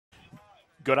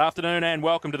Good afternoon and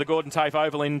welcome to the Gordon Tafe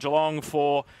Oval in Geelong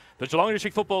for the Geelong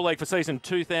District Football League for season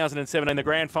 2017, the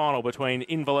grand final between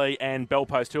Inverleigh and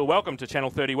Belpost Hill. Welcome to Channel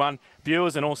 31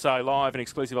 viewers and also live and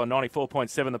exclusive on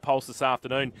 94.7 The Pulse this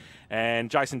afternoon.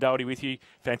 And Jason Doherty with you.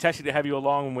 Fantastic to have you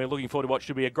along, and we're looking forward to what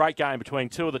should be a great game between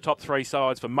two of the top three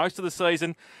sides for most of the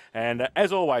season. And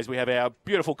as always, we have our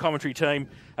beautiful commentary team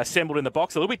assembled in the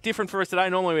box. A little bit different for us today.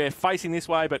 Normally we're facing this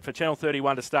way, but for Channel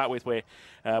 31 to start with, we're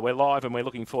live and we're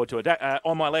looking forward to it.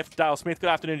 On my left, Dale Smith. Good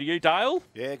afternoon to you, Dale.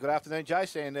 Yeah, good afternoon,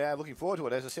 Jason, and looking forward to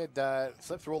it. As I said,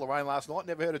 slept through all the rain last night,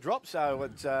 never heard a drop, so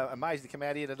it's amazing to come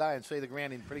out here today and see the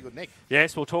ground in pretty good nick.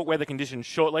 Yes, we'll talk weather conditions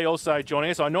shortly. Also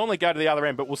joining us, I normally go to the other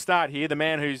end, but we'll start here. The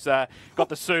man who's got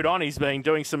the suit on, he's been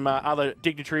doing some other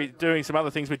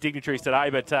things with dignitaries today,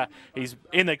 but he's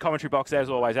in the commentary box as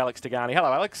always, Alex Tagani.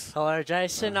 Hello, Alex. Hello,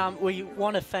 Jason. We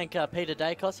want to thank Peter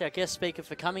Dacos, our guest speaker,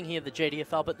 for coming here, the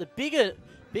GDFL, but the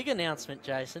big announcement,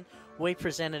 Jason, we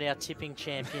presented our tipping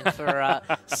champion for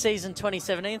season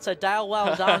 2017. So, Dale,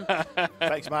 well done.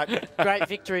 Thanks, mate. Great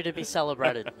victory to be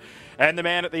celebrated. And the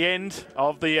man at the end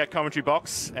of the commentary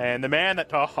box, and the man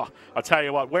that, I tell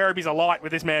you what, Werriby's alight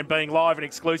with this man being live and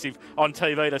exclusive on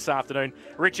TV this afternoon,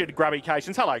 Richard Grubby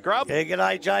Cations. Hello, Grub. Yeah,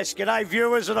 g'day, Jace. G'day,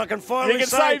 viewers, and I can finally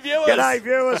say viewers. G'day,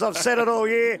 viewers. I've said it all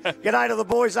year. G'day to the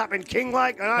boys up in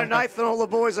Kinglake. I know Nathan, all the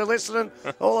boys are listening.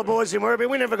 All the boys in Werribee.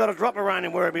 We never got a drop of rain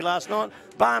in Werribee last night.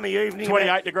 Balmy evening.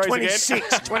 28 degrees 26,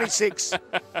 again. 26.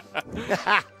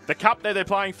 The cup that they're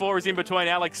playing for is in between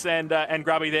Alex and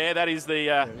Grubby there. That is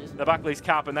the Buckley's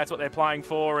Cup, and that's what they're playing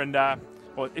for. And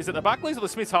is it the Buckley's or the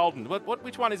Smiths Holden?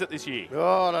 Which one is it this year?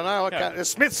 Oh, I don't know. The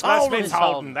Smiths The Holden. Smiths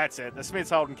Holden, that's it. The Smiths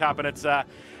Holden Cup, and it's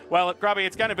well, Grubby,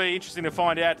 it's going to be interesting to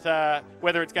find out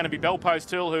whether it's going to be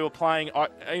Belpost Hill, who are playing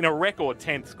in a record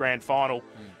 10th grand final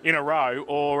in a row,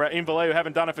 or Inverleigh, who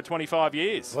haven't done it for 25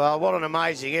 years. Well, what an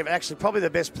amazing event. Actually, probably the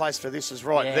best place for this is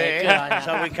right there.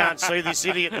 So we can't see this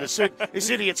idiot in the suit.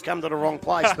 This idiot's come to the wrong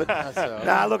place. But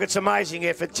no, look, it's amazing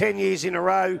effort. 10 years in a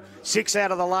row, 6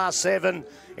 out of the last 7.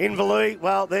 Inverleigh,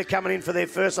 well, they're coming in for their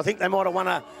first. I think they might have won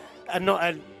a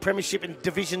premiership in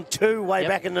Division 2 way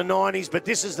back in the 90s, but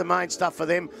this is the main stuff for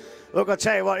them. Look, I'll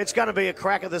tell you what, it's going to be a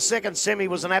cracker. The second semi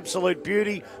was an absolute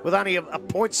beauty with only a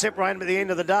point separating at the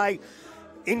end of the day.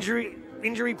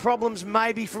 Injury problems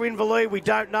maybe for Inverleigh, we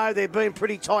don't know. They're being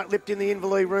pretty tight-lipped in the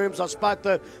Inverleigh rooms. I spoke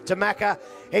to Macca.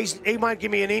 He won't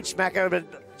give me an inch, Macca,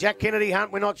 but Jack Kennedy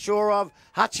Hunt we're not sure of.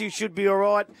 Hutchie should be all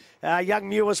right. Young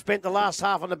Muir spent the last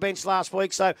half on the bench last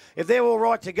week, so if they're all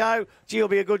right to go, it'll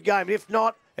be a good game. If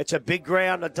not, it's a big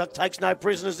ground. It takes no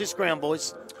prisoners, this ground,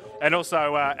 boys. And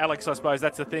also, Alex, I suppose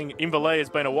that's the thing. Inverleigh has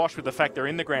been awash with the fact they're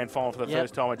in the grand final for the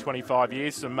first time in 25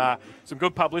 years. Some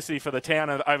good publicity for the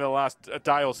town over the last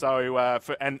day or so.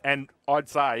 And I'd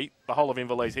say the whole of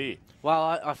Inverleigh's here.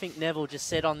 Well, I think Neville just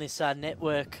said on this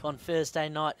network on Thursday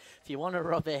night, if you want to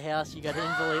rob their house, you go to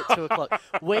Inverleigh at 2 o'clock.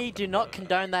 We do not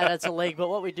condone that as a league, but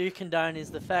what we do condone is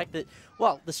the fact that,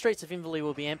 well, the streets of Inverleigh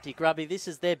will be empty. Grubby, this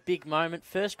is their big moment.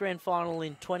 First grand final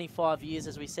in 25 years,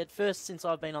 as we said. First since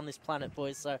I've been on this planet,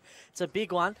 boys, so it's a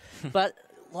big one. But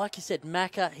like you said,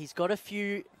 Macca, he's got a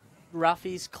few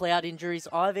roughies, cloud injuries.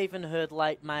 I've even heard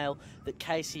late mail that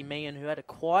Casey Meehan, who had a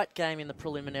quiet game in the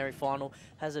preliminary final,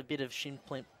 has a bit of shin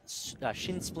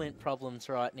splint problems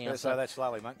right now. So that's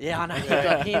slowly, mate. Yeah, I know. You've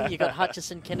got him, you've got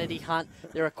Hutchison, Kennedy Hunt.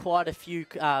 There are quite a few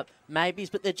maybes,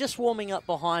 but they're just warming up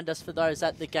behind us for those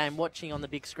at the game watching on the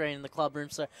big screen in the club room.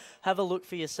 So have a look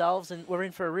for yourselves, and we're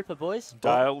in for a ripper, boys.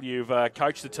 Dale, you've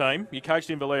coached the team. You coached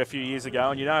Inverleigh a few years ago,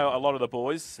 and you know a lot of the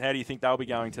boys. How do you think they'll be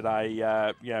going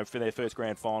today, for their first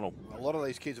grand final? A lot of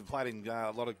these kids have played in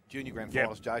a lot of junior grand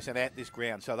finals, Jason, at this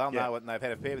ground, so they'll know it, and they've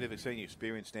had a fair bit of senior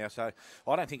experience now, so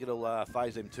I don't think it'll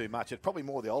faze them too much. It's probably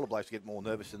more the older blokes get more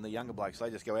nervous than the younger blokes. They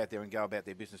just go out there and go about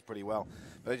their business pretty well.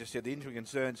 But as I said, the injury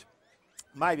concerns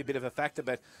maybe a bit of a factor,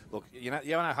 but look, you know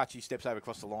Hutchie steps over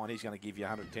across the line, he's going to give you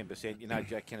 110%. You know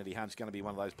Jack Kennedy Hunt's going to be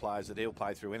one of those players that he'll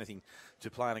play through anything to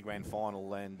play in a grand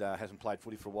final, and hasn't played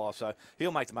footy for a while, so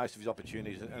he'll make the most of his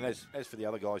opportunities. And as for the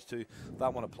other guys too,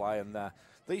 they'll want to play, and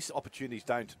these opportunities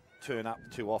don't turn up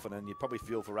too often, and you probably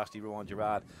feel for Rusty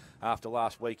Ruan-Gerard after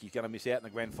last week. He's going to miss out in the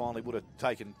grand final. He would have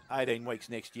taken 18 weeks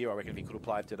next year, I reckon, if he could have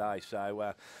played today.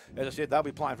 So, as I said, they'll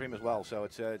be playing for him as well. So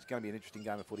it's going to be an interesting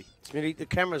game of footy. Smitty, the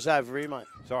camera's over here, mate.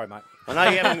 Sorry, mate.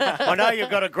 I know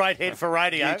you've got a great head for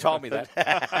radio. You told me that.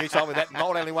 You told me that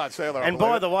not only once earlier. And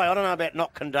by the way, I don't know about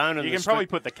not condoning. You can probably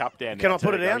put the cup down. Can I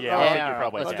put it down? Yeah, I think you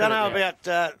probably I don't know about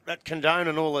that condone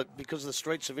and all that because of the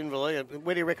streets of Inverleigh.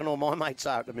 Where do you reckon all my mates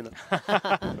are at the minute?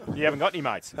 You haven't got any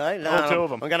mates. Hey, no, all two of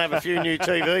them. I'm going to have a few new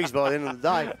TVs by the end of the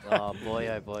day. Oh, boy,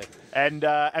 oh, boy. And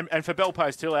for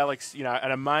Belpost Hill, Alex,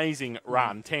 an amazing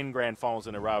run, 10 grand finals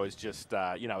in a row is just,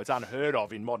 it's unheard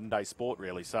of in modern day sport,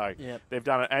 really. So they've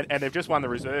done it, and they've just won the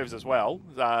reserves as well.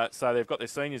 So they've got their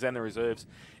seniors and the reserves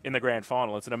in the grand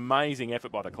final. It's an amazing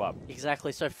effort by the club.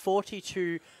 Exactly. So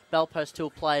 42 Belpost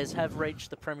Hill players have reached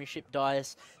the premiership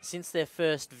dais since their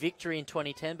first victory in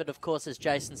 2010. But of course, as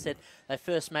Jason said, they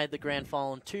first made the grand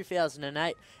final in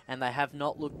 2008, and they have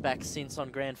not looked back since on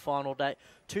grand final day.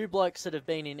 Two blokes that have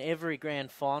been in every grand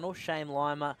final, Shane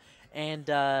Lima and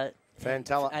Adrian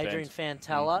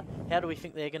Fantella. How do we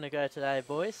think they're going to go today,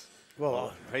 boys?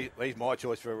 Well, he's my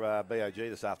choice for BOG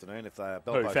this afternoon. If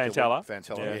Fantella?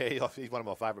 Fantella, yeah, he's one of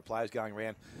my favourite players going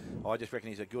around. I just reckon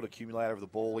he's a good accumulator of the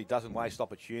ball. He doesn't waste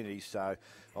opportunities, so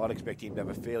I'd expect him to have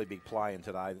a fairly big play in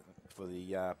today for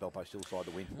the Belpost Hill side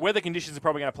to win. Weather conditions are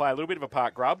probably going to play a little bit of a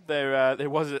part, Grub. There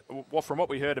was, from what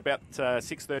we heard, about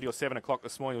 6:30 or 7 o'clock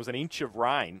this morning, there was an inch of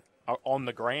rain on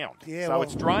the ground. Yeah, so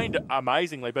it's drained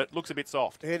amazingly, but it looks a bit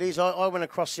soft. It is. I went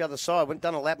across the other side,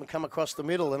 done a lap and come across the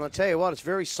middle, and I tell you what, it's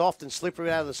very soft and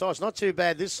slippery out of the side. It's not too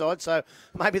bad this side, so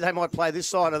maybe they might play this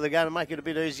side of the game and make it a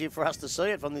bit easier for us to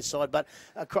see it from this side. But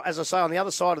as I say, on the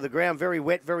other side of the ground, very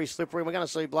wet, very slippery, and we're going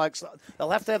to see blokes. They'll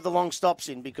have to have the long stops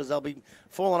in because they'll be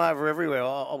falling over everywhere,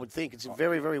 I would think. It's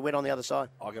very, very wet on the other side.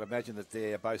 I can imagine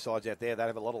that both sides out there, they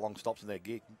have a lot of long stops in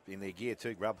their gear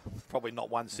too, Grub. Probably not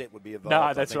one set would be involved.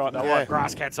 No, that's right. They'll like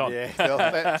grass cats on. Yeah,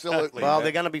 absolutely. Well,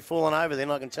 they're going to be falling over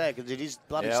then, I can tell you, because it is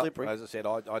bloody slippery. As I said,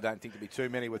 I don't think there'll be too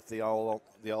many with the old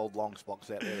long spots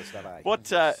out there to start.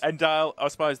 What and Dale, I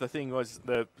suppose the thing was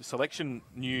the selection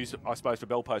news, I suppose, for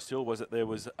Belpost Hill was that there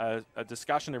was a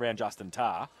discussion around Justin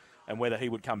Tarr and whether he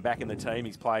would come back in the team.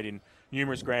 He's played in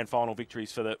numerous grand final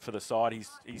victories for the side.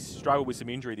 He's struggled with some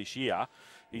injury this year.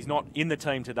 He's not in the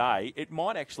team today. It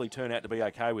might actually turn out to be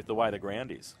okay with the way the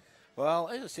ground is. Well,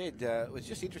 as I said, it was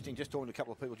just interesting just talking to a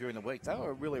couple of people during the week. They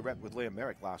were really wrapped with Liam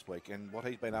Merrick last week and what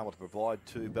he's been able to provide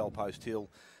to Belpost Hill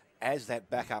as that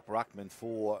backup ruckman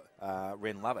for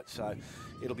Ren Lovett. So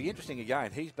it'll be interesting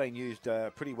again. He's been used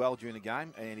pretty well during the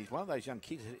game, and he's one of those young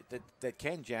kids that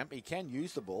can jump. He can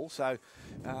use the ball. So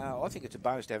I think it's a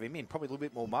bonus to have him in. Probably a little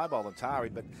bit more mobile than Tari,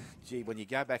 but, gee, when you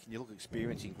go back and you look at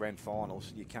experience in grand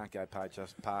finals, you can't go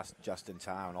past Justin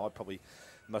Tarr, and I probably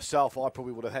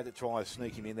would have had to try and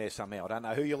sneak him in there somehow. I don't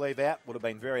know who you leave out. Would have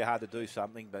been very hard to do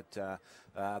something, but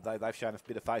they've shown a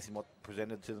bit of faith in what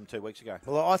presented to them 2 weeks ago.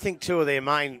 Well, I think two of their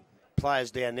main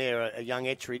players down there are young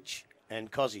Ettridge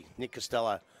and Cozzy, Nick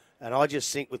Costello. And I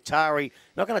just think with Tari,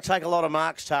 not going to take a lot of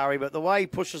marks, Tari, but the way he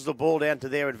pushes the ball down to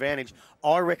their advantage,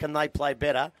 I reckon they play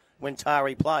better when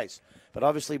Tari plays. But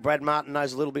obviously Brad Martin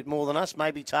knows a little bit more than us.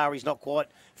 Maybe Tari's not quite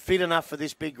fit enough for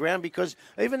this big ground because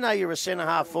even though you're a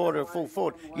centre-half forward or a full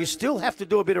forward, you still have to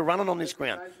do a bit of running on this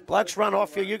ground. Blokes run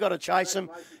off you got to chase them,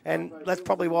 and that's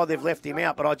probably why they've left him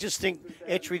out. But I just think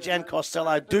Ettridge and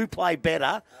Costello do play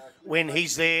better when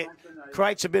he's there,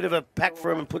 creates a bit of a pack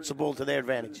for him and puts the ball to their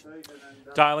advantage.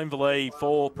 Dale, Inverleigh,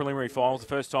 4 preliminary finals, the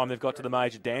first time they've got to the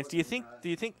major dance. Do you think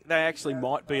they actually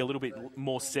might be a little bit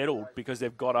more settled because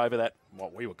they've got over that,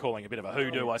 what we were calling a bit of a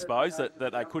hoodoo, I suppose, that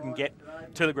they couldn't get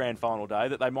to the grand final day,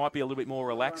 that they might be a little bit more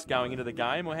relaxed going into the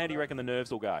game? Or how do you reckon the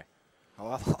nerves will go?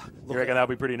 You reckon they'll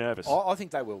be pretty nervous? I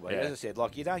think they will be. Yeah. As I said,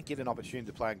 you don't get an opportunity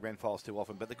to play in grand finals too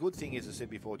often. But the good thing is, as I said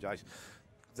before, Jace,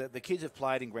 the kids have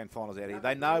played in grand finals out here.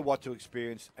 They know what to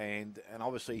experience, and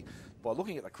obviously by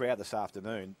looking at the crowd this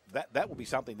afternoon, that will be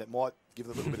something that might give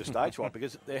them a little bit of stage fright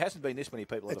because there hasn't been this many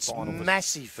people at the final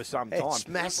for some time. It's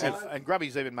massive. And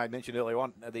Grubby's even made mention earlier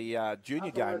on, the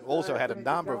junior game also had a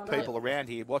number of people around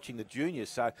here watching the juniors.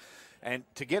 So, and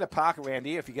to get a park around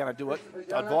here, if you're going to do it,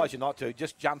 I advise you not to.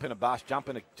 Just jump in a bus, jump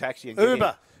in a taxi, and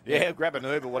Uber. Yeah, grab an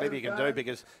Uber, whatever you can do,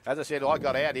 because, as I said, I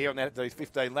got out here and had to do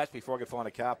 15 laps before I could find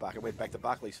a car park and went back to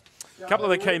Buckley's. A couple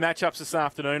of the key matchups this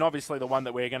afternoon. Obviously, the one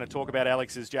that we're going to talk about,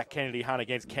 Alex, is Jack Kennedy Hunt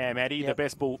against Cam Addy, the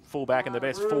best fullback and the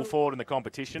best full forward in the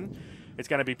competition. It's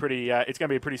going to be pretty. It's going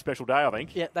to be a pretty special day, I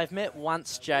think. Yeah, they've met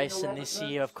once, Jason, this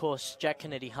year. Of course, Jack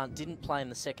Kennedy Hunt didn't play in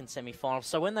the second semi-final.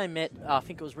 So when they met, I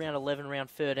think it was round 11, round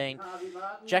 13,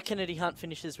 Jack Kennedy Hunt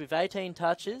finishes with 18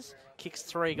 touches, kicks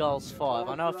 3 goals, 5.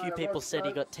 I know a few people said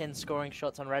he got 10 scoring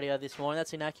shots on radio this morning.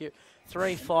 That's inaccurate.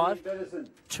 3-5.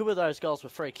 2 of those goals were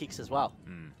free kicks as well.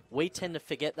 We tend to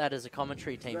forget that as a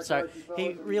commentary team. So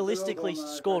he realistically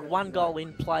scored 1 goal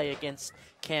in play against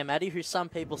Cam Addy, who some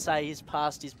people say is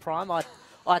past his prime.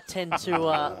 I tend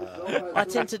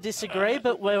to disagree,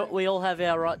 but we all have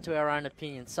our right to our own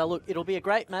opinions. So look, it'll be a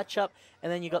great matchup,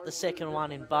 and then you got the second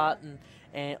one in Barton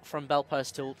and from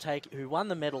Bellpost Hill, who won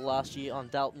the medal last year on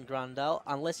Dalton Grundale,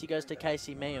 unless he goes to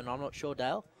Casey Meehan. I'm not sure,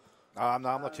 Dale. No, I'm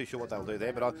not too sure what they'll do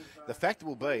there, but the fact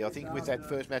will be, I think, with that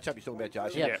first matchup you're talking about,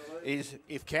 Jason, is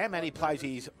if Cam Addy plays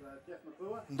his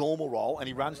normal role and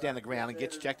he runs down the ground and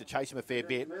gets Jack to chase him a fair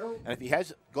bit, and if he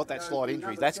has got that slight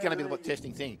injury, that's going to be the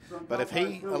testing thing. But if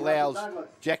he allows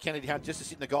Jack Kennedy Hunt just to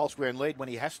sit in the goal square and lead when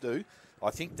he has to, I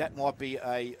think that might be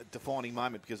a defining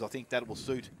moment, because I think that will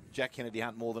suit Jack Kennedy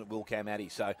Hunt more than it will Cam Addy.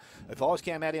 So if I was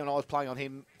Cam Addy and I was playing on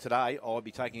him today, I'd be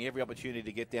taking every opportunity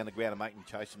to get down the ground and make him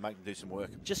chase and make him do some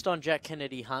work. Just on Jack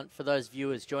Kennedy Hunt, for those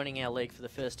viewers joining our league for the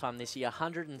first time this year,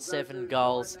 107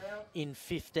 goals in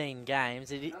 15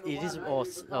 games. It is, or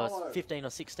 15 or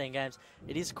 16 games.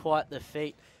 It is quite the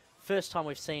feat. First time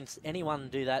we've seen anyone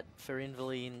do that for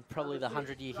Inverleigh in probably the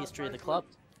 100-year history of the club.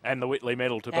 And the Whitley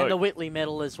medal to boot. And the Whitley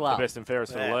medal as well. The best and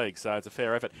fairest for the league, so it's a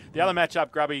fair effort. The other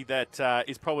matchup, Grubby, that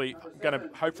is probably going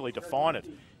to hopefully define it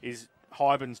is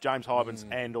James Hybens,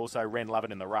 and also Ren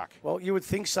Lovett in the ruck. Well, you would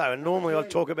think so, and normally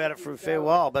I'd talk about it for a fair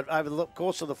while, but over the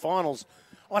course of the finals,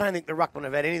 I don't think the ruckmen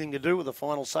have had anything to do with the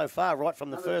finals so far, right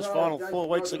from the first final 4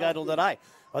 weeks ago till today.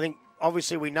 I think,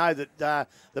 obviously, we know that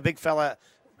the big fella,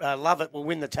 Lovett, will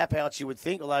win the tap-outs, you would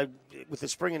think, although with the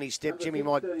spring in his step, Jimmy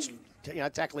might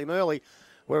tackle him early.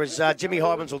 Whereas Jimmy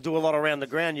Hybens will do a lot around the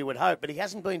ground, you would hope, but he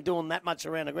hasn't been doing that much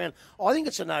around the ground. I think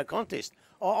it's a no contest.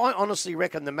 I honestly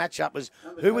reckon the matchup was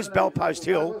who was Bellpost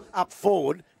Hill up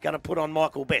forward going to put on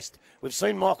Michael Best. We've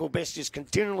seen Michael Best just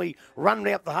continually run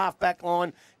out the half-back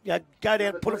line, go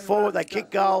down, put it forward, they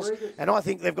kick goals, and I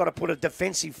think they've got to put a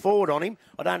defensive forward on him.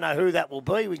 I don't know who that will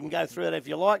be. We can go through it if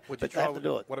you like, but they have to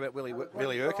do it. What about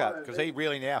Willie Urquhart? Because he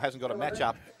really now hasn't got a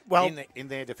matchup in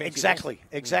their defence.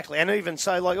 Exactly. And even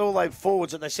so, like all those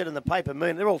forwards that they said in the paper,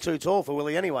 they're all too tall for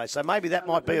Willie anyway, so maybe that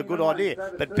might be a good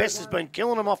idea. But Best has been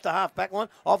killing them off the half-back line.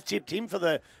 I've tipped him for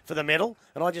the medal,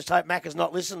 and I just hope Mac is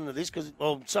not listening to this because,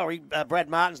 Brad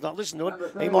Martin's not listening to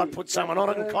it. He might put someone on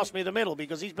it and cost me the medal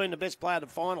because he's been the best player of the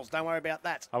finals. Don't worry about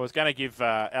that. I was going to give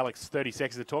Alex 30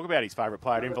 seconds to talk about his favourite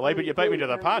player at Inverleigh, but you beat me to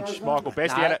the punch. Michael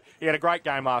Best, he had a great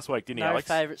game last week, didn't he, Alex?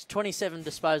 No favourites. 27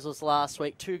 disposals last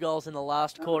week, 2 goals in the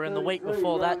last quarter. And the week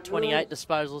before that, 28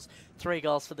 disposals, 3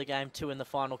 goals for the game, 2 in the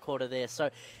final quarter there. So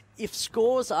if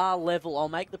scores are level, I'll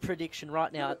make the prediction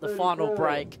right now at the final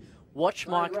break. Watch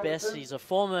Mike Best. He's a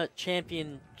former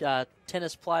champion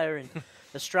tennis player in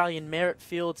Australian merit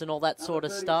fields and all that sort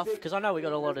of stuff, because I know we've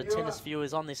got a lot of tennis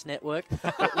viewers on this network.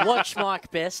 But watch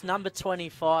Mike Best, number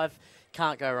 25,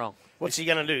 can't go wrong. What's he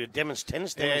going to do? Tennis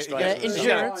demonstration?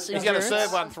 Endurance. He's going to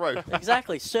serve one through.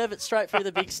 Exactly. Serve it straight through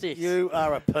the big sticks. You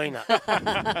are a peanut.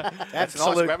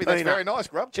 Absolute nice, That's very nice,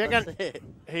 Grub. Chicken.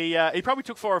 He probably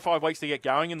took 4 or 5 weeks to get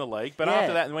going in the league, but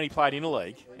after that, when he played in the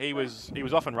league, he was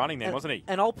off and running then, wasn't he?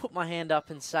 And I'll put my hand up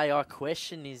and say I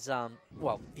question his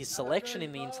selection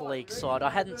in the interleague side. I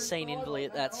hadn't seen Inverleigh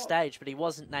at that stage, but he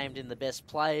wasn't named in the best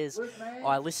players.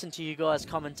 I listened to you guys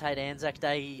commentate Anzac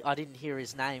Day. I didn't hear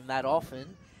his name that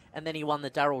often. And then he won the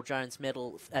Darryl Jones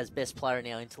medal as best player in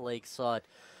our interleague side,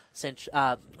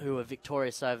 who were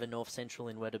victorious over North Central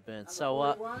in Wedderburn.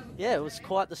 So, it was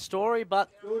quite the story, but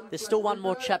there's still one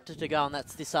more chapter to go, and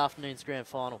that's this afternoon's grand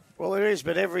final. Well, there is,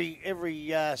 but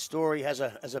every story has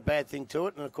a bad thing to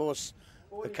it, and of course,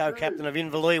 the co-captain of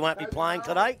Inverleigh won't be playing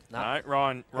today. No,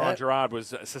 Ryan Gerard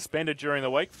was suspended during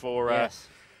the week for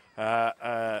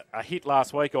a hit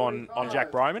last week on Jack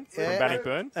Broman from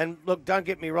Bannockburn. And look, don't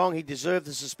get me wrong, he deserved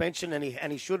the suspension and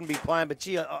he shouldn't be playing. But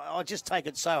gee, I just take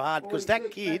it so hard because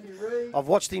that kid, I've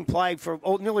watched him play for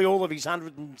nearly all of his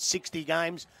 160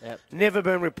 games. Never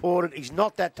been reported. He's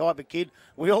not that type of kid.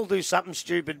 We all do something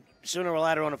stupid sooner or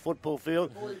later on a football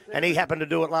field, and he happened to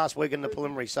do it last week in the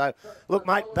preliminary. So, look,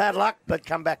 mate, bad luck, but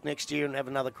come back next year and have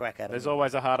another crack at it. There's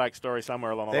always a heartache story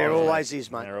somewhere along the line. There always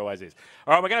is, mate. There always is.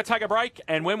 All right, we're going to take a break,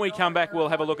 and when we come back, we'll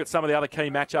have a look at some of the other key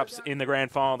matchups in the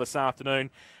grand final this afternoon.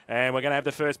 And we're going to have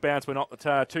the first bounce. We're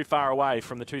not too far away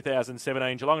from the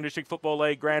 2017 Geelong District Football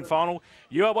League grand final.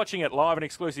 You are watching it live and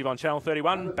exclusive on Channel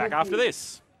 31. Back after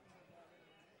this.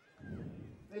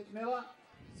 Mitch Miller.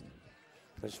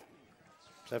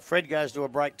 So Fred goes to a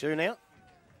break too now?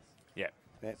 Yeah.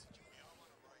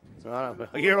 Right,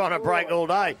 you're on a break all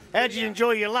day. How'd you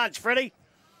enjoy your lunch, Freddie?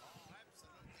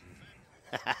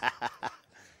 Now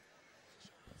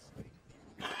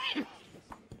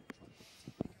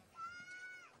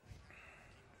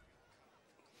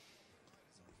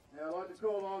I'd like to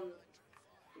call on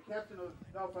the captain of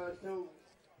Bellpost Hill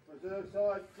reserve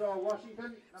side, Joel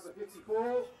Washington, number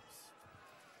 54.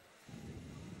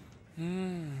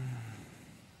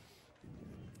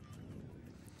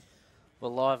 We're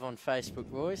live on Facebook,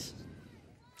 Royce.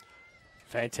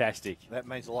 Fantastic. That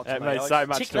means a lot to That me, means Alex. so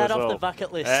much Tick to us that off all. the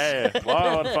bucket list. Yeah, live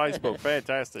on Facebook.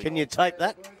 Fantastic. Can you tape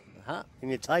that? Huh? Can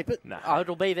you tape it? No. Oh,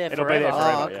 it'll be there It'll forever. be there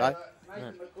forever. Oh, okay.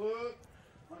 Nathan McClure,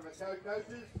 one of our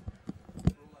co-coaches.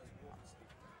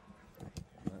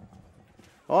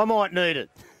 I might need it.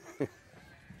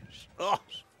 Oh.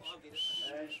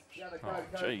 And the other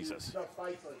co-coach Jesus. is Josh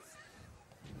Bakeley.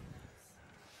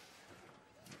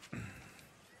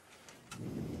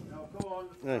 Now, go on,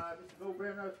 Yeah. Mr. Bill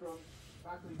Brownlow from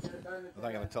Barclays Entertainment. Are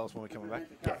they going to tell us when we're coming back?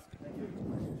 Yeah. Thank you.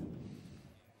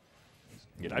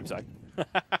 You'd hope so.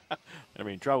 Gonna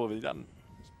be in trouble if he doesn't.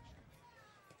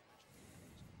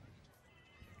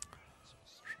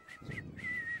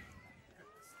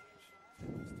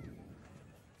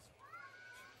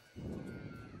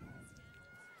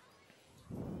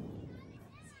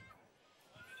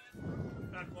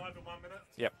 Back live in 1 minute.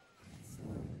 Yep.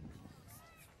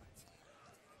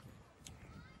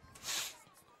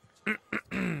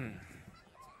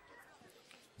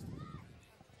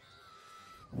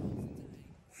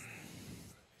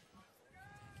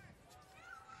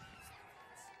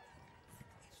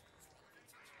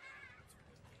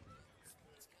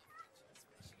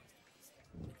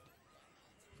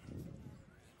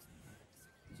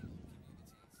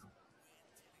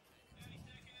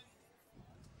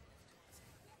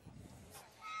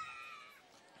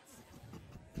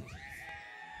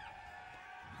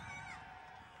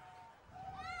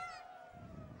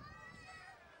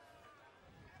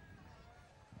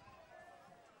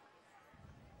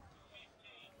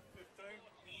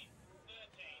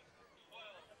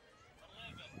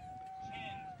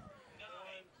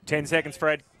 Ten seconds,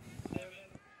 Fred.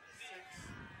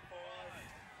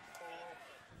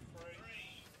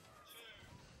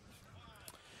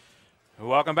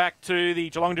 Welcome back to the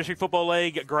Geelong District Football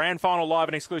League Grand Final, live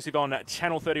and exclusive on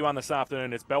Channel 31 this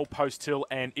afternoon. It's Bell, Post Hill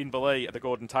and Inverleigh at the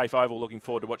Gordon TAFE Oval. Looking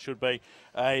forward to what should be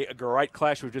a great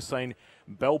clash. We've just seen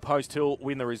Bell, Post Hill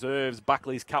win the reserves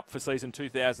Buckley's Cup for season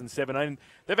 2017.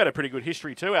 They've had a pretty good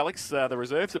history too, Alex, the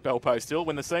reserves at Bell, Post Hill.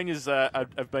 When the seniors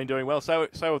have been doing well, so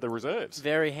have the reserves.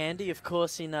 Very handy. Of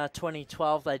course, in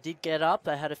 2012, they did get up.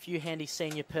 They had a few handy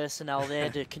senior personnel there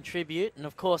to contribute. And,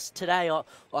 of course, today,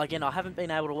 again, I haven't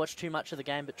been able to watch too much of the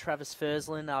game, but Travis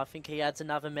Furslin, I think he adds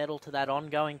another medal to that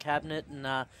ongoing cabinet.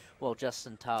 And,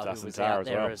 Justin Tarr, who was out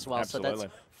there as well. Absolutely. So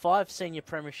that's 5 senior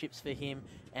premierships for him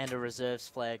and a reserves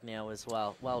flag now as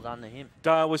well. Well done to him.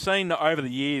 We've seen over the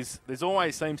years, there's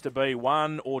always seems to be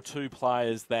 1 or 2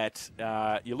 players that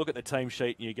you look at the team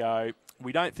sheet and you go,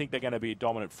 we don't think they're going to be a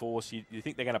dominant force. You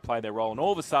think they're going to play their role, and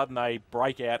all of a sudden they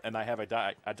break out and they have a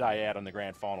day out in the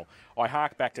grand final. I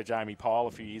hark back to Jamie Pyle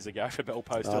a few years ago for Bell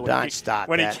Post Hill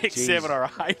when he kicked 7 or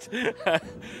 8.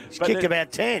 He's kicked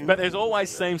about 10. But there's always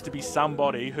seems to be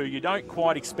somebody who you don't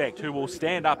quite expect who will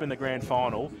stand up in the grand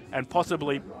final and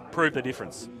possibly prove the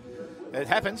difference. It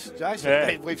happens, Jason.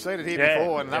 Yeah. We've seen it here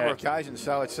before on a number of occasions,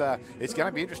 so it's going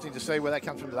to be interesting to see where that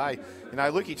comes from today. You know,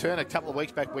 Lukey Turner, a couple of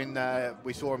weeks back when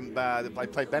we saw him, they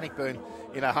played Bannockburn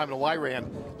in a home and away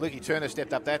round, Lukey Turner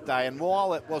stepped up that day, and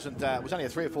while it wasn't, it was only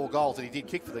 3 or 4 goals that he did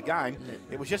kick for the game,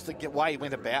 it was just the way he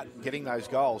went about getting those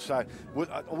goals. So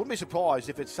I wouldn't be surprised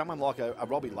if it's someone like a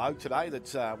Robbie Logue today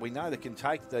that we know that can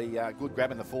take the good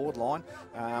grab in the forward line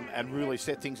and really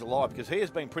set things alive, because he has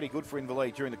been pretty good for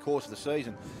Inverleigh during the course of the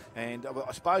season. And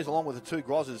I suppose along with the 2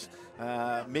 Grozzers,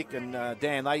 Mick and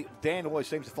Dan always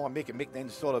seems to find Mick, and Mick then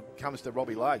sort of comes to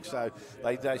Robbie Logue. So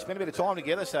they spend a bit of time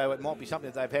together, so it might be something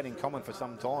that they've had in common for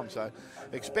some time. So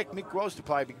expect Mick Groz to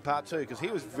play a big part too, because he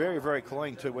was very, very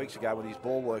clean 2 weeks ago with his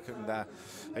ball work, and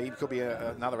he could be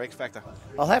another X factor.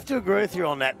 I'll have to agree with you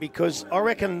on that, because I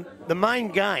reckon the main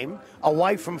game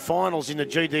away from finals in the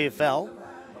GDFL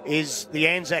is the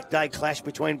Anzac Day clash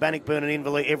between Bannockburn and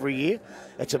Inverleigh every year.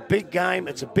 It's a big game,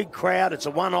 it's a big crowd, it's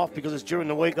a one-off because it's during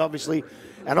the week, obviously.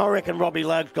 And I reckon Robbie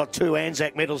Logue's got 2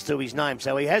 Anzac medals to his name,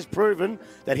 so he has proven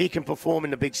that he can perform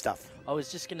in the big stuff. I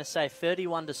was just going to say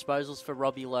 31 disposals for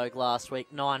Robbie Logue last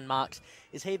week, 9 marks.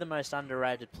 Is he the most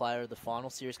underrated player of the final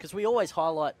series? Because we always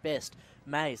highlight best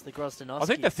Mays, the Grozdanovski. I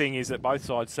think the thing is that both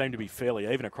sides seem to be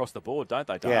fairly even across the board, don't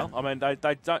they, Dale? Yeah. I mean,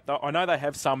 they don't. I know they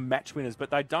have some match winners,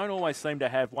 but they don't always seem to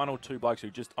have 1 or 2 blokes who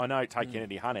just, I know, take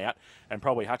Kennedy Hunt out and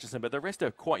probably Hutchison, but the rest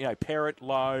are quite, Perrott,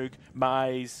 Logue,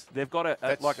 Mays. They've got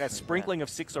a sprinkling of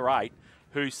 6 or 8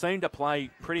 who seem to play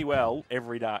pretty well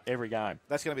every game.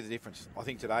 That's going to be the difference, I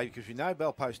think, today, because you know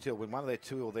Belpost Hill, when one of their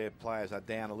two or their players are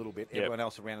down a little bit, everyone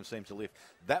else around them seems to lift.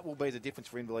 That will be the difference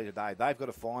for Inverleigh today. They've got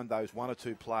to find those one or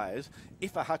two players.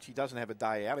 If a Hutchie doesn't have a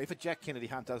day out, if a Jack Kennedy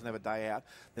Hunt doesn't have a day out,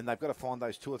 then they've got to find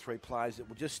those 2 or 3 players that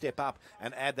will just step up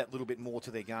and add that little bit more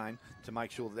to their game to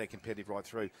make sure that they're competitive right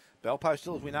through. Belpost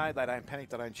Hill, as we know, they don't panic,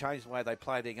 they don't change the way they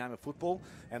play their game of football,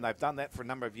 and they've done that for a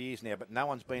number of years now, but no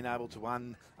one's been able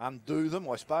to undo them,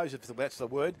 I suppose, if that's the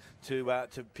word, to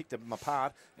pick them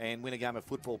apart and win a game of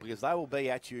football, because they will be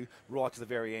at you right to the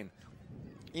very end.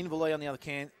 Inverleigh, on the other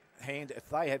hand, if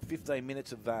they have 15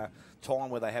 minutes of time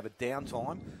where they have a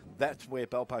downtime, that's where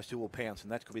Belpost Hill will pounce,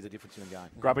 and that could be the difference in the game.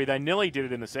 Grubby, they nearly did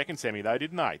it in the second semi, though,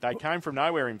 didn't they? They came from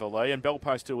nowhere in Inverleigh, and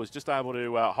Belpost Hill was just able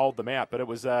to hold them out, but it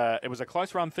was a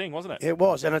close-run thing, wasn't it? It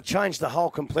was, and it changed the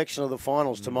whole complexion of the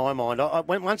finals, to my mind.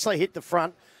 Once they hit the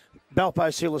front,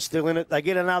 Belpost Hill is still in it. They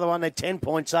get another one, they're 10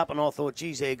 points up, and I thought,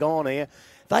 geez, they're gone here.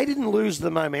 They didn't lose the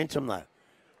momentum, though.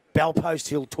 Belpost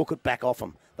Hill took it back off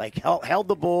them. They held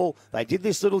the ball. They did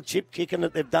this little chip kicking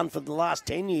that they've done for the last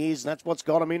 10 years, and that's what's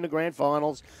got them in the grand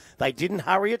finals. They didn't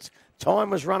hurry it. Time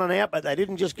was running out, but they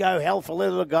didn't just go hell for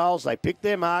leather goals. They picked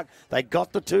their mark. They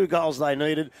got the 2 goals they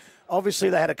needed. Obviously,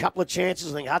 they had a couple of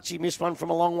chances. I think Hutchie missed one from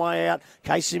a long way out.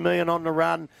 Casey Meehan on the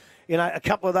run. You know, a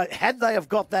couple of those. Had they have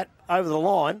got that over the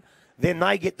line, then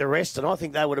they get the rest, and I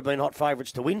think they would have been hot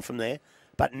favourites to win from there.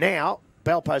 But now,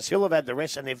 Belpost Hill have had the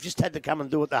rest, and they've just had to come and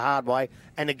do it the hard way.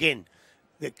 And again,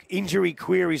 the injury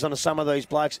queries on some of these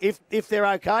blokes. If they're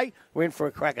okay, we're in for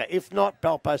a cracker. If not,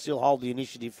 Belpost Hill hold the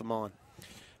initiative for mine.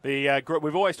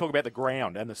 We've always talked about the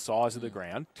ground and the size of the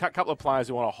ground. A couple of players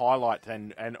who want to highlight,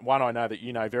 and one I know that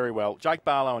you know very well, Jake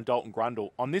Barlow and Dalton Grundle.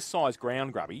 On this size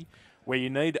ground, Grubby, where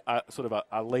you need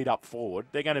a lead up forward,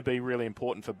 they're going to be really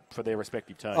important for their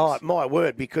respective teams. Oh, my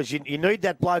word, because you need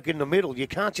that bloke in the middle. You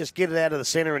can't just get it out of the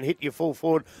centre and hit your full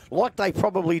forward like they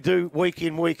probably do week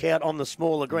in, week out on the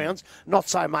smaller grounds. Not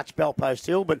so much Belpost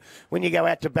Hill, but when you go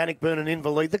out to Bannockburn and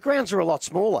Inverleigh, the grounds are a lot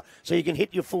smaller, so you can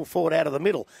hit your full forward out of the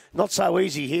middle. Not so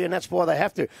easy here, and that's why they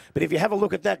have to. But if you have a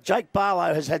look at that, Jake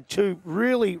Barlow has had 2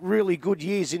 really, really good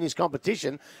years in this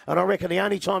competition, and I reckon the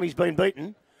only time he's been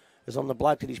beaten is on the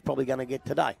bloke that he's probably going to get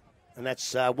today, and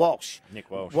that's Walsh.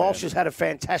 Nick Walsh. Walsh has had a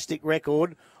fantastic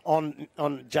record on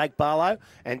Jake Barlow,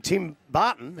 and Tim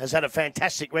Barton has had a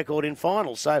fantastic record in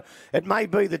finals. So it may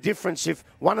be the difference if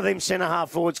one of them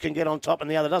centre-half forwards can get on top and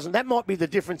the other doesn't. That might be the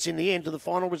difference in the end to the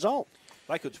final result.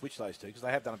 They could switch those two, because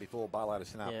they have done it before, Barlow to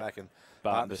centre-half back and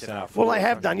Barton to centre-half Well, forward. they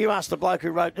have done. You asked the bloke who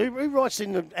writes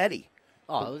in the Addy.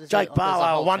 Oh, Jake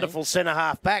Barlow, a wonderful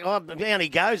centre-half back. Oh, down he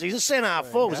goes. He's a centre-half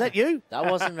forward. Was that you? That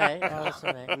wasn't me. That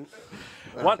wasn't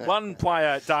me. One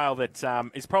player, Dale,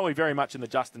 that is probably very much in the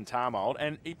Justin Tarr mould,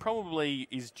 and he probably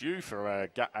is due for a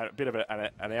bit of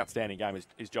an outstanding game,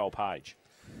 is Joel Page.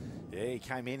 Yeah, he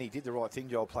came in. He did the right thing,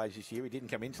 Joel Page, this year. He didn't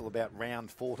come in until about round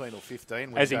 14 or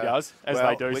 15. As he does, as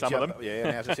they do, some of them. Yeah, and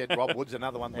as I said, Rob Wood's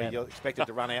another one we expected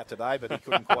to run out today, but he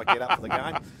couldn't quite get up for the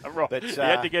game. Right. But, he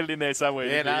had to get it in there somewhere.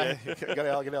 Yeah, got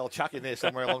a old chuck in there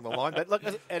somewhere along the line. But look,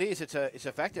 it's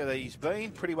a factor that he's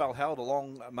been pretty well held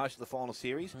along most of the final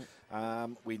series.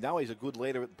 We know he's a good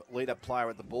lead-up player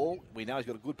at the ball. We know he's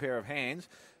got a good pair of hands.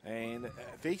 And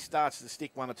if he starts to stick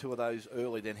 1 or 2 of those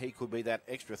early, then he could be that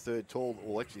extra third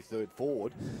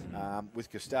forward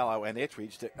with Costello and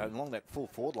Ettridge along that full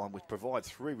forward line, which provides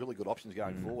 3 really good options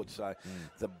going forward. So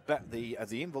the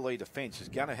Inverleigh defence is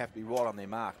going to have to be right on their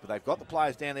mark. But they've got the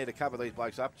players down there to cover these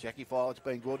blokes up. Jackie Filett's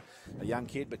been good, a young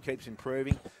kid, but keeps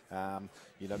improving.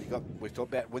 We've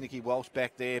talked about Winnicky Walsh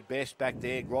back there, Best back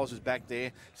there, Groz is back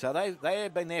there. So they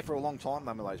have been there for a long time,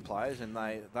 some of those players, and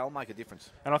they'll make a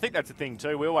difference. And I think that's the thing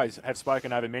too. We always have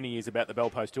spoken over many years about the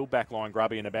Belpost Hill backline,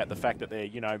 Grubby, and about the fact that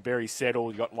they're very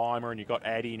settled. You've got Lima and you've got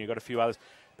Addy and you've got a few others.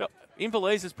 But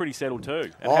Inverleigh is pretty settled too.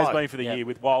 It has been for the year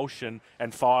with Walsh and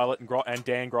Filet and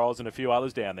Dan Groz and a few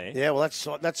others down there. Yeah, well,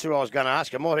 that's who I was going to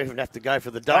ask. I might even have to go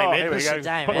for the Dame Ednas. Here we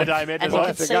go. Put the Dame Ednas and on.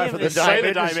 you can see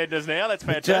the Dame Ednas now. That's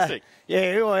fantastic.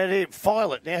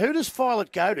 Filet. Now, who does Filet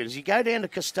go to? Does he go down to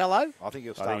Costello? I think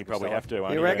he'll probably have to.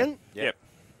 You reckon? Yep.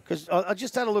 Because I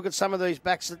just had a look at some of these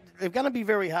backs. They're going to be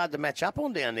very hard to match up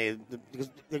on down there because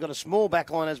they've got a small back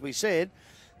line, as we said.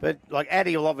 But,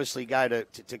 Addy will obviously go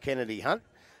to Kennedy Hunt.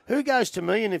 Who goes to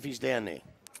Meehan if he's down there?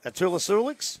 Atula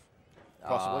Sulix?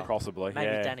 Possibly.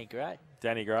 Maybe Danny Gray.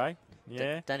 Danny Gray.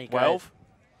 Yeah. Danny Gray. 12.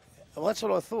 Well, that's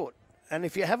what I thought. And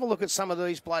if you have a look at some of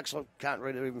these blokes, I can't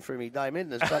read it even through me Dame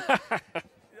Ednas, but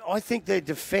I think their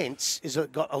defence has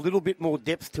got a little bit more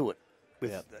depth to it.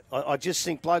 I just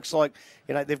think blokes like,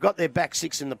 they've got their back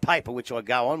six in the paper, which I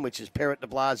go on, which is Perrott, de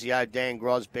Blasio, Dan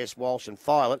Gros, Bess Walsh and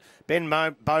Filet. Ben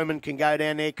Bowman can go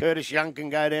down there. Curtis Young can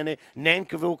go down there.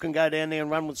 Nankivell can go down there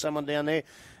and run with someone down there.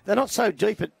 They're not so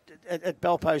deep at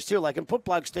Belpost Hill. They can put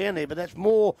blokes down there, but that's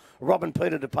more Robin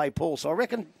Peter to pay Paul. So I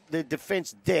reckon the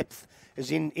defence depth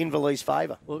is in Invalee's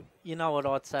favour. Well, you know what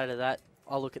I'd say to that?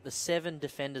 I look at the 7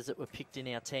 defenders that were picked in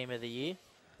our team of the year.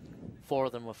 4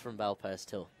 of them were from Belpost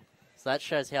Hill. So that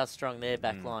shows how strong their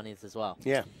back line is as well.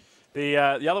 Yeah. The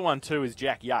other one too is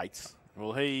Jack Yates.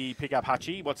 Will he pick up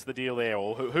Hutchie? What's the deal there?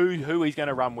 Or who he's going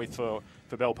to run with for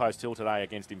Belpost Hill today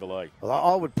against Inverleigh? Well,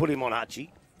 I would put him on Hutchie.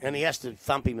 And he has to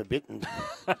thump him a bit. And,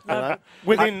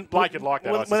 Blake would like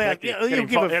that, I suspect.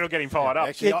 It'll get him fired up.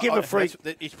 Actually, give a free.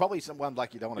 It's probably someone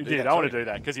Blake you don't want to do. I don't want to do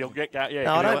that because he'll get. Yeah.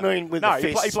 No, I don't mean with the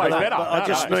fist. He plays better. I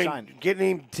just mean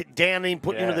getting him down him,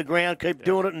 putting him to the ground, keep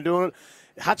doing it and doing it.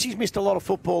 Hutchie's missed a lot of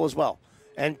football as well.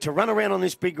 And to run around on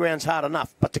this big ground's hard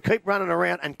enough. But to keep running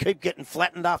around and keep getting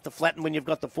flattened after flattened when you've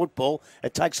got the football,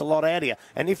 it takes a lot out of you.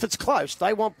 And if it's close,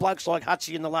 they want blokes like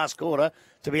Hutchie in the last quarter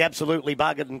to be absolutely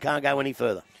buggered and can't go any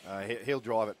further. He'll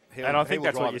drive it. And I think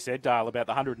that's what you said, Dale, about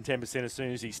the 110% as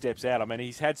soon as he steps out. I mean,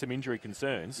 he's had some injury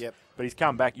concerns, but he's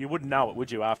come back. You wouldn't know it,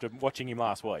 would you, after watching him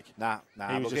last week? Nah.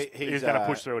 He was going to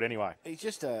push through it anyway. He's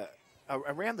just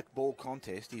around the ball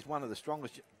contest, he's one of the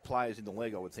strongest players in the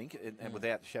league, I would think, and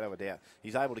without a shadow of a doubt.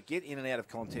 He's able to get in and out of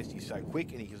contest. He's so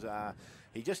quick, and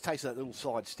he just takes that little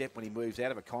side step when he moves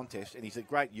out of a contest, and he's a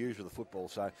great user of the football.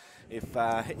 So if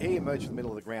he emerges from the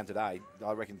middle of the ground today,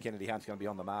 I reckon Kennedy Hunt's going to be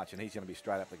on the march, and he's going to be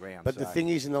straight up the ground. But the thing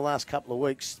is, in the last couple of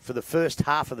weeks, for the first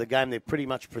half of the game, they've pretty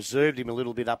much preserved him a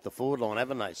little bit up the forward line,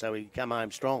 haven't they? So he come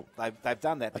home strong. They've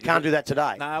done that. They can't do that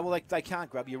today. No, well, they can't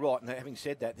grab. You're right. And having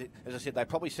said that, as I said, they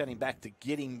probably sent him back to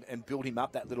get him and build him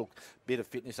up that little bit of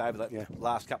fitness over the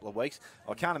last couple of weeks.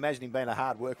 I can't imagine him being a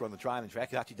hard worker on the training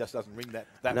track. It actually just doesn't ring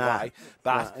that way.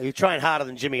 But you train harder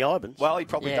than Jimmy Ibens. Well, he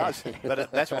probably does.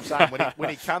 But that's what I'm saying. When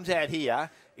he comes out here,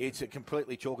 it's a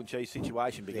completely chalk and cheese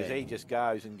situation because he just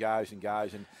goes and goes and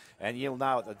goes. And you'll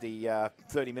know at the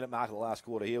 30-minute mark of the last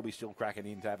quarter, he'll be still cracking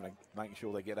into making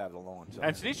sure they get over the line. So.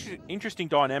 And it's an interesting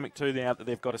dynamic, too, now that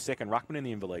they've got a second ruckman in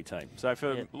the Inverleigh team. So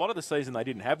for a lot of the season, they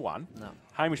didn't have one. No.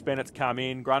 Hamish Bennett's come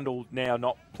in. Grundle now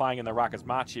not playing in the ruck as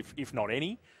much, if not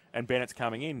any. And Bennett's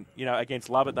coming in, against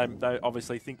Lovett. They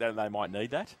obviously think that they might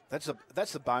need that. That's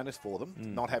the bonus for them,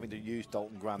 not having to use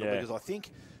Dalton Grundle, because I think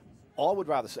I would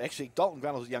rather see, actually, Dalton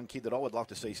Grundle's a young kid that I would like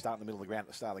to see start in the middle of the ground at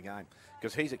the start of the game,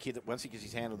 because he's a kid that once he gets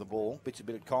his hand on the ball, gets a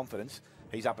bit of confidence,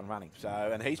 he's up and running. So,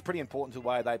 and he's pretty important to the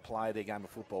way they play their game of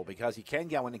football, because he can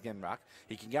go in and ruck.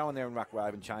 He can go in there and ruck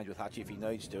Rove and change with Hutchie if he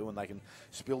needs to, and they can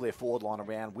spill their forward line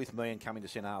around with me and coming to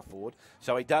centre half forward.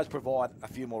 So he does provide a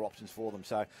few more options for them.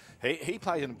 So he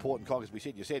plays an important cog, as we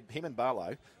said. You said him and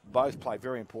Barlow both play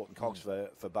very important cogs for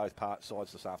both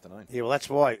sides this afternoon. Yeah, well, that's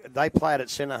why they play it at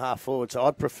centre half forward. So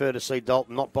I'd prefer to see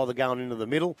Dalton not bother going into the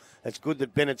middle. It's good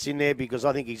that Bennett's in there because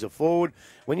I think he's a forward.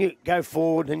 When you go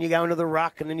forward and you go into the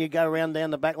ruck and then you go around down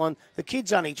the back line, the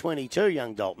kid's only 22,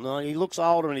 young Dalton. He looks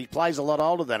older and he plays a lot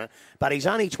older than it, but he's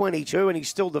only 22 and he's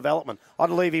still development.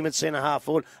 I'd leave him at centre half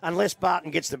forward. Unless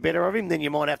Barton gets the better of him, then you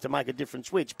might have to make a different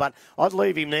switch. But I'd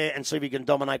leave him there and see if he can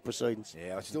dominate proceedings.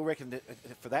 Yeah, I still reckon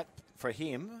that for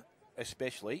him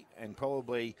especially, and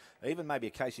probably even maybe a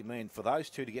Casey Mean, for those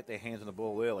two to get their hands on the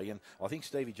ball early. And I think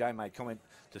Stevie J made comment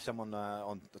to someone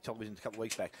on the television a couple of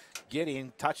weeks back. Get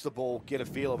in, touch the ball, get a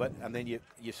feel of it, and then you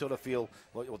sort of feel,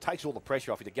 well, it takes all the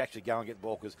pressure off you to actually go and get the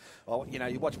ball, because,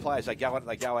 you watch players, they go at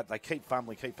it, they keep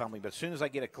fumbling, but as soon as they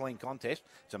get a clean contest,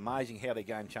 it's amazing how their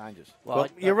game changes. Well,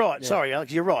 you're right. Yeah. Sorry,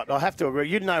 Alex, you're right. I have to agree.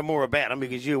 You know more about them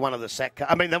because you're one of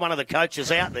they're one of the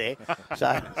coaches out there.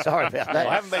 So, sorry about that. Well,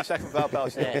 I haven't been sacked from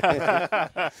Valpost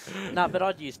yet. No, but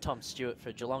I'd use Tom Stewart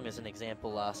for Geelong as an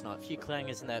example last night. A few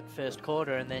clangers in that first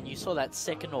quarter, and then you saw that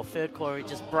second or third quarter, he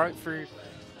just broke through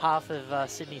half of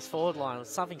Sydney's forward line. It was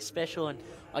something special, and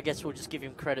I guess we'll just give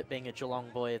him credit being a Geelong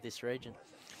boy of this region.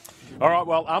 All right,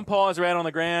 well, umpires are out on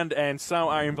the ground, and so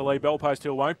are Inverleigh. Belpost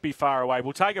Hill won't be far away.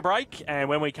 We'll take a break, and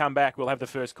when we come back, we'll have the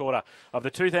first quarter of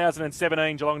the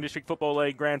 2017 Geelong District Football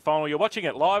League Grand Final. You're watching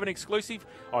it live and exclusive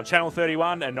on Channel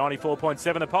 31 and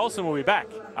 94.7 The Pulse, and we'll be back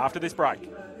after this break.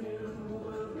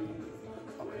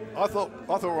 I thought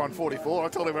we were on 44. I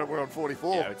told him we're on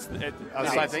 44. Yeah, it's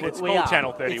it's called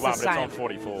Channel 31, but it's on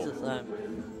 44. It's the same.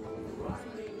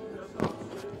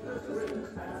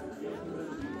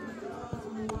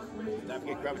 Don't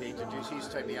forget Gravity to introduce his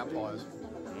team, the umpires.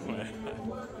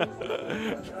 Are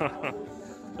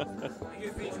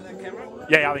you featuring that camera?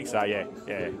 Yeah, I think so, yeah.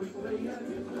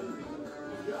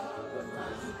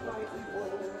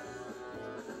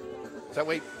 So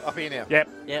we up here now? Yep.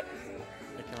 Yep.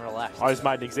 We can relax. I just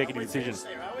made an executive decision.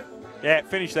 Yeah,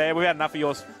 finish there. We've had enough of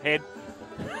your head.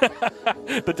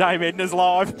 The Dame Edna's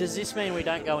live. Does this mean we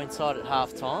don't go inside at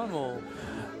half time, or?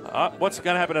 What's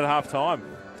going to happen at half time?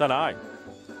 Don't know.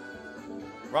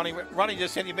 Ronnie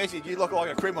just sent you a message. You look like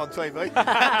a crim on TV.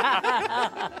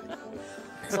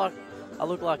 It's like I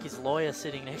look like his lawyer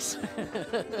sitting next.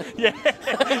 Yeah.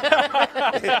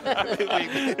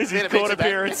 This is court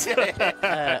appearance.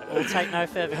 We'll take no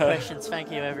further questions.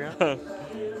 Thank you, everyone.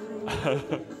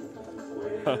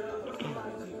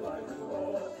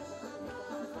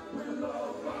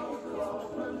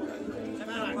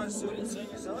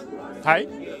 Hey?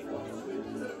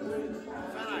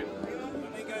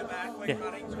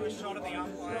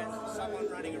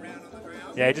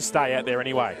 Yeah, just stay out there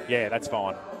anyway. Yeah, that's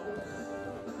fine.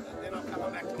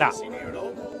 Nah.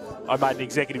 I made an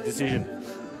executive decision.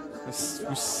 We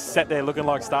sat there looking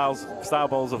like star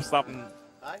balls of something.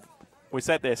 We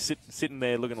sat there sitting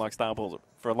there looking like star balls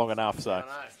for long enough, so.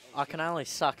 I can only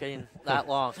suck in that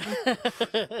long. 1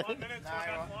 minute.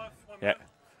 Yeah.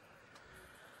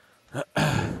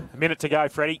 A minute to go,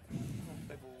 Freddie.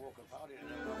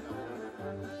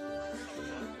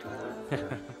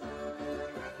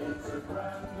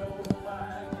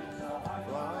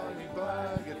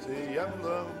 It's the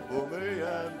emblem for me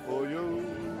and for you.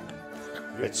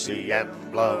 It's the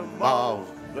emblem of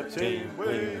The team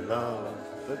we love,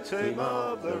 the team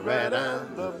of the red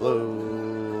and the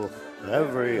blue.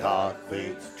 Every heart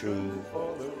beats true.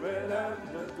 for the red and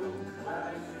the blue.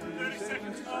 30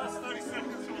 seconds pass, 30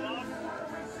 seconds to love.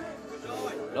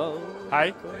 Oh.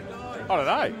 Hey? I don't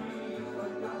know.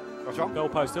 What's wrong?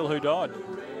 Goalpost still, who died?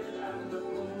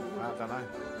 I don't know.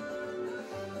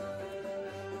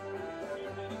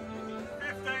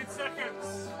 15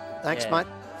 seconds. Thanks, Yeah. mate.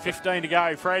 15 to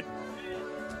go, Fred.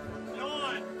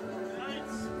 9, 8,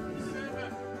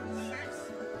 7,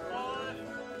 6, 5,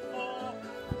 4.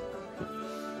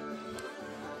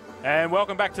 And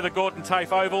welcome back to the Gordon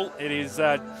TAFE Oval. It is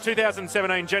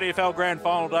 2017 GDFL Grand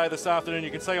Final day this afternoon.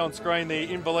 You can see on screen the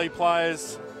Inverleigh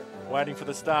players waiting for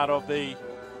the start of the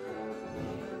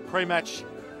pre-match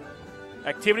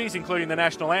activities, including the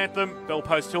national anthem.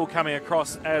 Bellpost Hill coming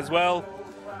across as well.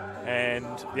 And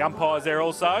the umpires there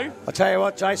also. I tell you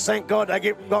what, Jace, thank God they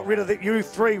got rid of you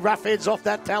three roughheads off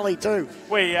that tally too.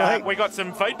 We got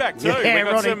some feedback too. Yeah, we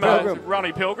got Ronnie some Pilgrim.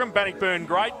 Ronnie Pilgrim, Bannockburn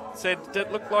great, said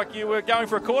it looked like you were going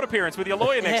for a court appearance with your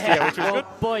lawyer next year, which was Well, good.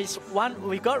 boys,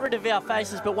 we got rid of our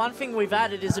faces, but one thing we've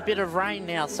added is a bit of rain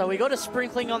now. So we got a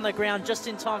sprinkling on the ground just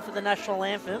in time for the national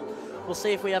anthem. We'll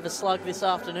see if we have a slug this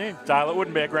afternoon. Dale, it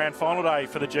wouldn't be a grand final day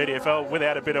for the GDFL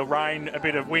without a bit of rain, a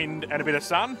bit of wind and a bit of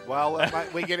sun. Well,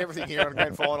 mate, we get everything here on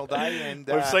Grand Final day. And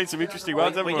We've seen some interesting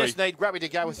ones, haven't we we? just need Grubby to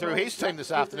go through his team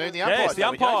this afternoon. The umpires. Yes, the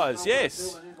don't we, Jace? umpires,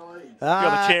 yes.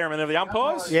 You're the chairman of the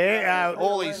umpires. Yeah,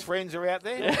 All his friends are out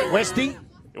there. Westy.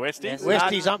 Westy. Yes.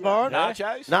 Westy's umpiring.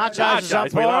 Nachos. Nachos is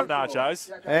Nachos, we love umpiring.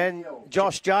 nachos. And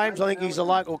Josh James, I think he's a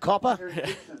local copper.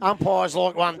 Umpires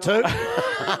like one too.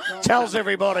 Tells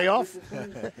everybody off.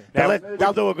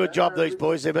 They'll do a good job, these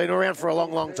boys. They've been around for a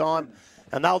long, long time.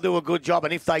 And they'll do a good job.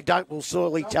 And if they don't, we'll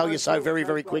certainly tell you so very,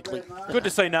 very quickly. Good to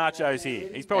see Nachos here.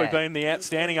 He's probably Yeah. been the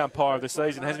outstanding umpire of the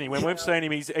season, hasn't he? When we've seen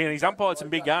him, he's umpired some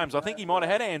big games. I think he might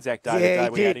have had Anzac Day the day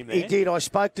we had him there. He did. I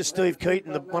spoke to Steve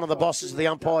Keaton, one of the bosses of the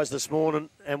umpires this morning,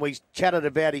 and we chatted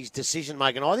about his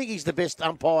decision-making. I think he's the best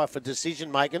umpire for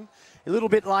decision-making. A little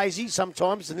bit lazy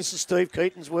sometimes, and this is Steve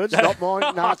Keaton's words, not mine,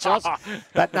 Nachos.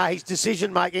 But no, his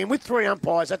decision-making. With three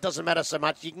umpires, that doesn't matter so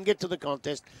much. You can get to the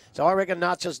contest. So I reckon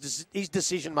Nachos, his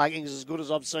decision-making is as good as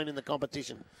I've seen in the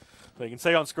competition. So you can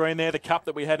see on screen there the cup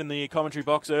that we had in the commentary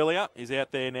box earlier is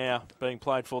out there now being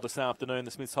played for this afternoon,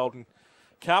 the Smiths Holden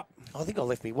Cup. I think I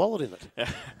left my wallet in it.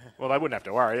 Well, they wouldn't have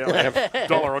to worry. They only have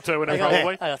 $1 or $2 in it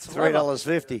probably. I got some rubber.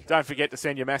 $3.50. Don't forget to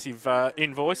send your massive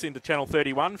invoice into Channel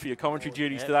 31 for your commentary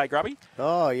duties today, Grubby.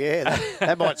 Oh, yeah.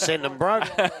 That might send them broke.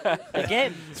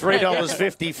 Again.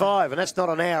 $3.55, and that's not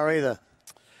an hour either.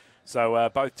 So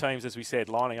both teams, as we said,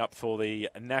 lining up for the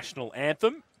national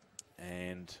anthem.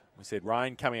 And we said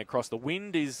rain coming across. The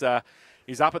wind is up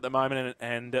at the moment,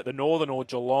 and at the northern or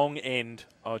Geelong end,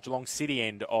 or Geelong City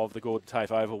end of the Gordon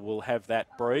TAFE Oval will have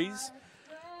that breeze.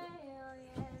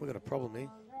 We've got a problem here.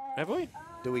 Have we?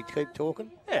 Do we keep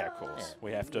talking? Yeah, of course.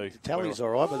 We have to. Tally's all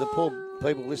right, but the poor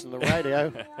people listening to the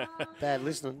radio, bad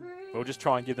listening. We'll just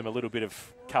try and give them a little bit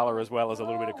of colour as well as a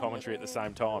little bit of commentary at the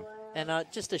same time. And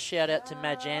just a shout out to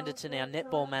Madge Anderton, our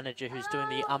netball manager, who's doing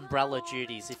the umbrella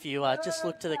duties. If you just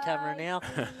look to the camera now,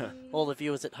 all the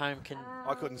viewers at home can.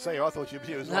 I couldn't see her. I thought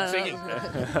you was No, no, singing.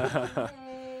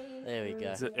 There we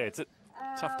go. It's a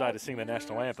tough day to sing the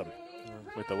national anthem.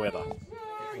 with the weather.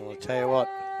 Well, I'll tell you what,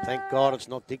 thank God it's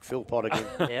not Dick Philpott again.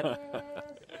 Yep.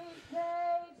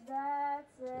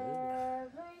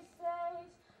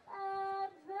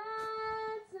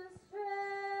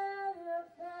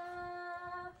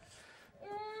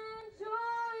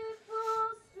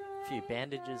 Few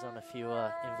bandages on a few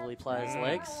Inverleigh players'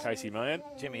 legs. Casey Meehan.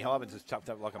 Jimmy Hyman's just chopped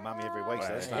up like a mummy every week, so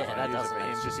that's Yeah, not that unusual doesn't for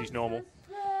him. It's just his normal.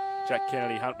 Jack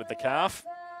Kennedy Hunt with the calf.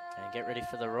 And get ready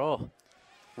for the Raw.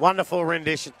 Wonderful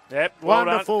rendition. Yep, well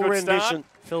Wonderful done. Good rendition.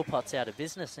 Philpott's out of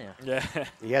business now. Yeah.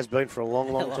 He has been for a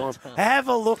long, long, Long time. time. Have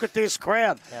a look at this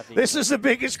crowd. How big This is is the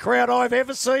biggest crowd I've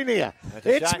ever seen here.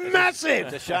 It's massive.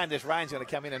 It's a shame this rain's going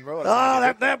to come in and ruin it.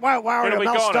 Oh, that won't worry It'll them. be,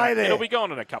 They'll gone stay in, there. it'll be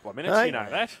gone in a couple of minutes, Hey, you know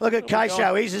that. Look at It'll be K-Show.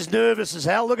 gone. He's as nervous as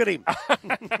hell. Look at him.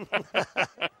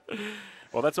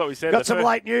 Well, that's what we said. Got some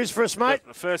late news for us, mate.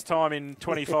 The first time in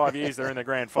 25 years they're in the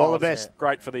grand final. All the best.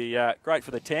 Great for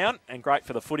the town and great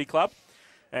for the footy club.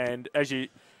 And as you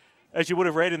would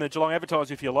have read in the Geelong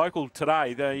Advertiser, if you're local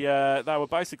today, they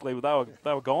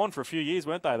were gone for a few years,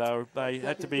 weren't they? They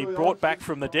had to be brought back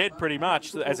from the dead pretty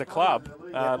much as a club.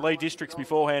 Lead districts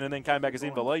beforehand, and then came back as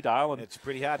Inverleigh Dale. And it's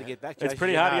pretty hard to get back. it's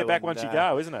pretty hard to get back once you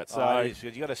go, isn't it? So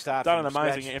you got to start. done from an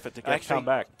amazing scratch. effort to Actually, come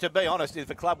back. To be honest, if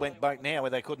a club went back now,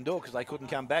 where they couldn't do it because they couldn't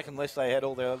come back unless they had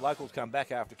all their locals come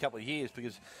back after a couple of years.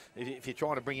 Because if you're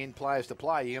trying to bring in players to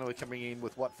play, you're going to come in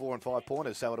with 4 and 5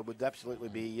 pointers. So it would absolutely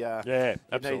be. Yeah,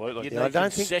 absolutely. You'd Yeah, I need don't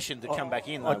think- concession to come back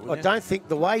in. Though, I wouldn't you? don't think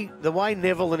the way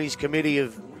Neville and his committee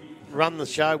have run the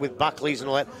show with Buckley's and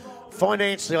all that,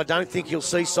 financially, I don't think you'll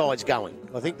see sides going.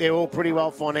 I think they're all pretty well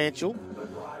financial.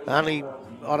 Only,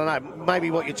 I don't know,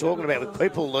 maybe what you're talking about with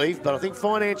people leave, but I think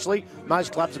financially,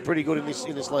 most clubs are pretty good in this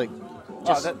league.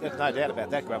 There's no doubt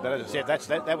about that, Grub. But as I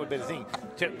said, that would be the thing.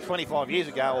 25 years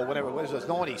ago, or whatever it was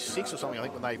 96 or something, I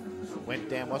think, when they went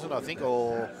down, wasn't it? I think,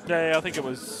 or Yeah, I think it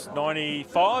was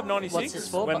 95, 96 What's this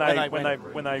for? when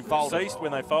they folded. ceased,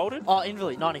 when they folded. Oh,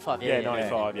 Inverleigh, 95. Yeah, Yeah,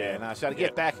 95. Yeah. No, so to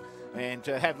get back and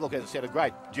to have, look, as I said, a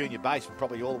great junior base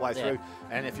probably all the way through.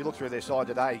 And if you look through their side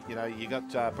today, you know, you got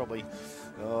probably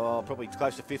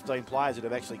close to 15 players that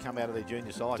have actually come out of their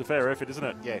junior side. It's a fair effort, isn't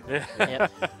it? Yeah.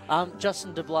 Yeah.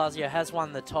 Justin de Blasio has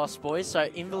won the toss, boys. So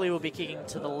Inverleigh will be kicking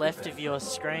to the left of your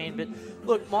screen. But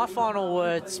look, my final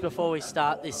words before we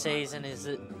start this season is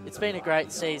that it's been a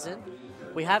great season.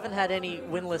 We haven't had any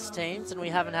winless teams and we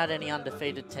haven't had any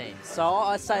undefeated teams. So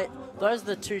I say those are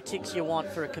the two ticks you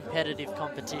want for a competitive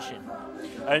competition.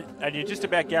 And you're just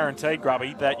about guaranteed,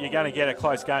 Grubby, that you're going to get a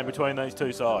close game between these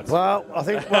two sides. Well, I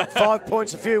think, 5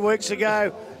 points a few weeks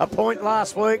ago, a point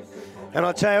last week, and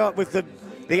I tell you what, with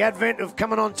the advent of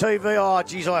coming on TV, oh,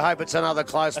 geez, I hope it's another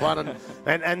close one.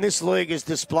 And this league is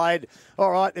displayed.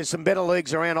 All right, there's some better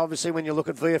leagues around, obviously, when you look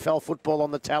at VFL football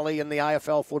on the tally and the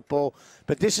AFL football.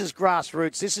 But this is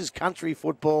grassroots. This is country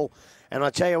football. And I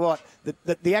tell you what,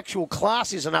 the actual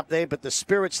class isn't up there, but the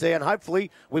spirit's there. And hopefully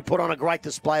we put on a great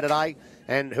display today.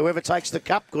 And whoever takes the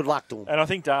cup, good luck to them. And I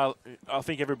think, Dale,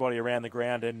 everybody around the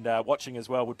ground and watching as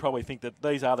well would probably think that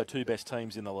these are the two best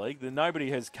teams in the league. That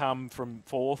nobody has come from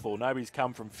fourth or nobody's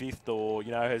come from fifth or,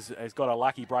 you know, has got a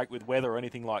lucky break with weather or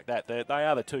anything like that. They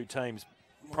are the two teams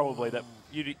probably that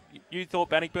you thought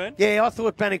Bannockburn? Yeah, I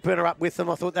thought Bannockburn are up with them.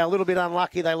 I thought they were a little bit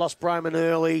unlucky. They lost Broman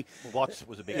early. Watts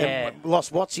was a big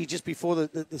Lost Watsy just before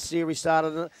the series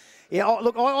started. Yeah,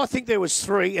 look, I think there was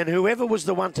 3, and whoever was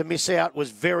the one to miss out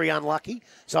was very unlucky.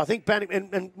 So I think Bannockburn,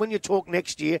 and when you talk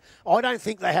next year, I don't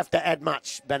think they have to add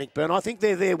much, Bannockburn. I think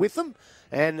they're there with them,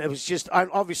 and it was just,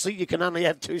 obviously you can only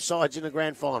have 2 sides in a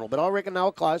grand final, but I reckon they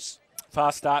were close.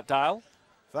 Fast start, Dale.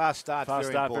 Fast start,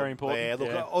 very important. Yeah,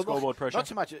 look, scoreboard pressure. Not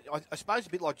so much. I suppose a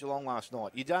bit like Geelong last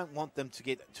night. You don't want them to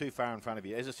get too far in front of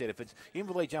you. As I said, if it's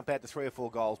Inverleigh jump out to 3 or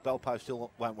 4 goals, Belpost still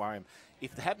won't worry them.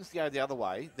 If it happens to go the other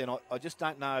way, then I just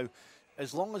don't know.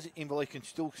 As long as Inverleigh can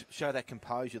still show that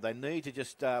composure, they need to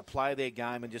just play their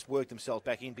game and just work themselves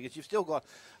back in because you've still got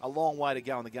a long way to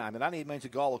go in the game. It only means a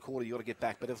goal a quarter you've got to get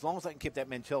back. But as long as they can keep that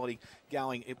mentality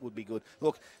going, it would be good.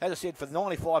 Look, as I said, for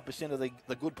 95% of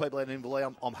the good people in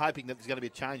Inverleigh, I'm hoping that there's going to be a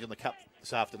change on the cup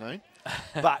this afternoon.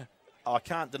 But I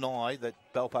can't deny that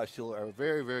Belpost still are a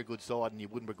very, very good side and you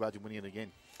wouldn't begrudge them winning it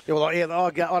again. Yeah, well,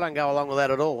 I don't go along with that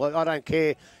at all. I don't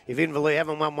care if Inverleigh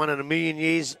haven't won one in a million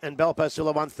years and Belpost still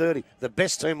have won 30. The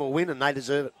best team will win and they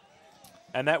deserve it.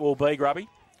 And that will be, Grubby?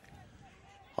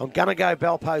 I'm going to go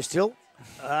Belpost Hill,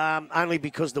 only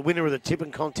because the winner of the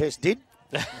tipping contest did.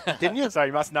 Didn't you? So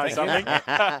you must know something.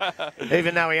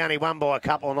 Even though he only won by a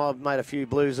couple and I've made a few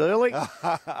blues early.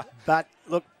 But,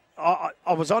 look,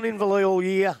 I was on Inverleigh all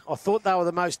year. I thought they were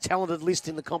the most talented list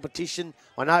in the competition.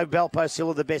 I know Belpost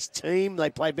Hill are the best team. They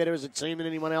play better as a team than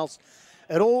anyone else.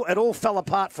 it all fell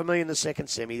apart for me in the second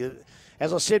semi.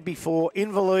 As I said before,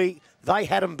 Inverleigh, they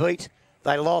had them beat.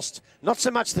 They lost. Not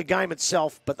so much the game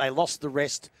itself, but they lost the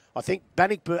rest. I think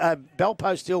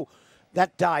Belpost Hill,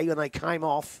 that day when they came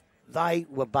off, they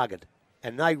were buggered.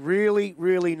 And they really,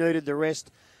 really needed the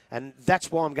rest. And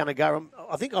that's why I'm going to go.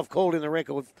 I think I've called in the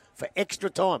record for extra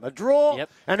time. A draw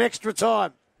and extra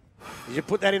time. Did you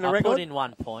put that in the record? I put in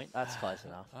 1 point. That's close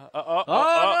enough. No.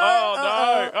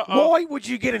 Why would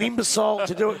you get an imbecile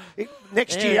to do it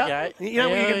next year? You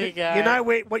know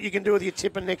what you can do with your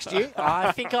tipping next year?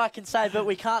 I think I can say, but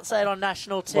we can't say it on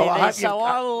national TV. Well,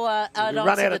 I will add on to the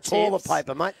run out of tips. toilet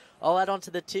paper, mate. I'll add on to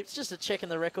the tips. Just to check in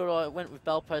the record, I went with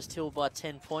Belpost Hill by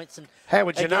 10 points. And how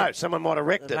would you know? Someone might have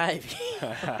wrecked it. Maybe.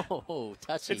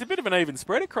 Touchy. It's a bit of an even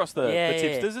spread across the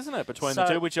tipsters, isn't it, between the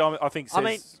two, which I think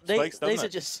says, these are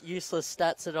just useless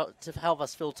stats to help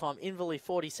us fill time. Inverleigh,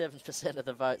 47% of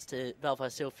the votes to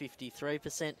Belpost Hill,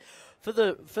 53%. For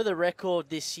the record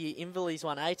this year, Inverleigh's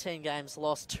won 18 games,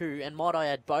 lost 2, and might I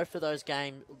add, both of those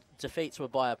game defeats were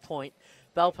by a point.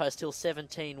 Belpost Hill,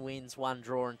 17 wins, 1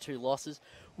 draw and 2 losses.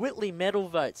 Whitley medal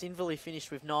votes. Inverleigh finished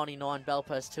with 99,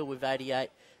 Belpost Hill with 88.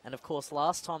 And, of course,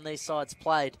 last time these sides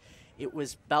played, it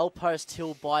was Belpost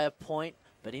Hill by a point,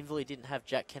 but Inverleigh didn't have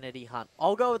Jack Kennedy Hunt.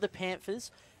 I'll go with the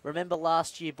Panthers. Remember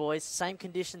last year, boys, same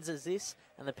conditions as this,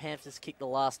 and the Panthers kicked the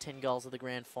last 10 goals of the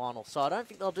grand final. So I don't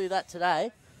think they'll do that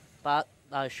today, but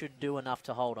they should do enough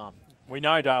to hold on. We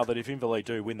know, Dale, that if Inverleigh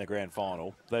do win the grand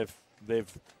final, they've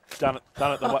done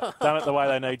it the way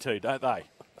they need to, don't they?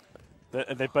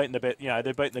 They've beaten they've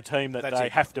beaten the team that they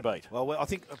have to beat. Well, I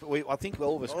think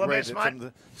all of us read that from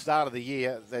the start of the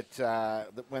year that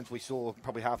once we saw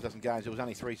probably half a dozen games, there was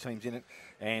only 3 teams in it,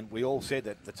 and we all said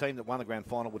that the team that won the grand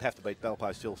final would have to beat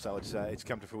Belpost Hill. So it's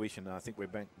come to fruition. And I think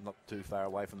we've been not too far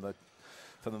away from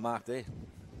the mark there.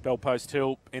 Belpost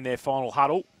Hill in their final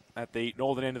huddle at the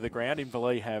northern end of the ground.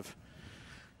 Inverleigh have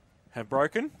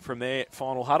broken from their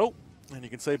final huddle, and you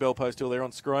can see Belpost Hill there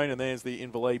on screen, and there's the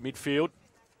Inverleigh midfield.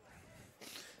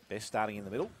 Best starting in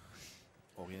the middle,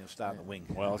 or we're going to start in the wing?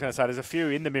 Well, I was going to say there's a few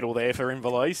in the middle there for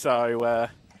Inverleigh, so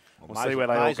we'll see where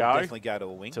they all go. Definitely go to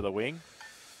a wing. To the wing,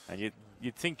 and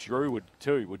you'd think Drew would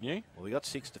too, wouldn't you? Well, we got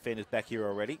 6 defenders back here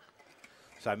already,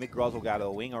 so Mick Gros will go to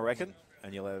a wing, I reckon,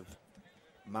 and you'll have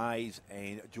Mays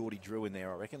and Geordie Drew in there,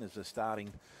 I reckon, as the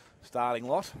starting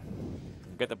lot.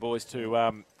 We'll get the boys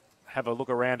to have a look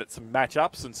around at some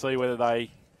matchups and see whether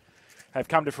they have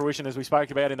come to fruition as we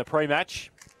spoke about in the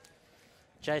pre-match.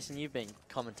 Jason, you've been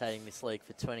commentating this league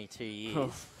for 22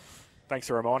 years. Thanks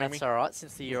for reminding me. That's all right,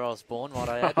 since the year I was born, might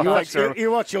I add.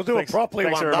 You'll do it properly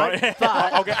one day.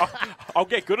 But I'll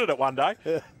get good at it one day.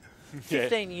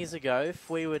 15 years ago, if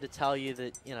we were to tell you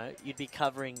that, you'd be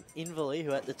covering Inverleigh,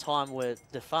 who at the time were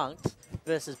defunct,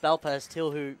 versus Belpost Hill,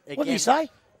 who, again... What did you say?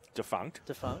 Defunct.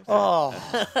 Oh.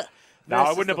 No, I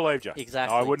wouldn't have believed you.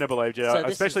 Exactly. I wouldn't have believed you. So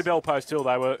especially Belpost Hill,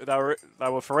 they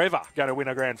were forever going to win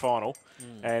a grand final,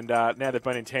 and now they've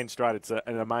been in 10 straight. It's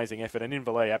an amazing effort, and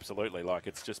Inverleigh absolutely,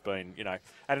 it's just been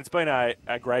and it's been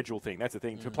a gradual thing. That's the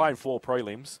thing. To play in 4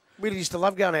 prelims. We used to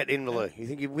love going out Inverleigh. You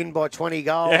think you'd win by 20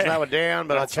 goals, they were down,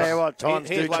 but I tell you what, times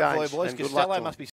do change. Here's one for you, boys. Costello must be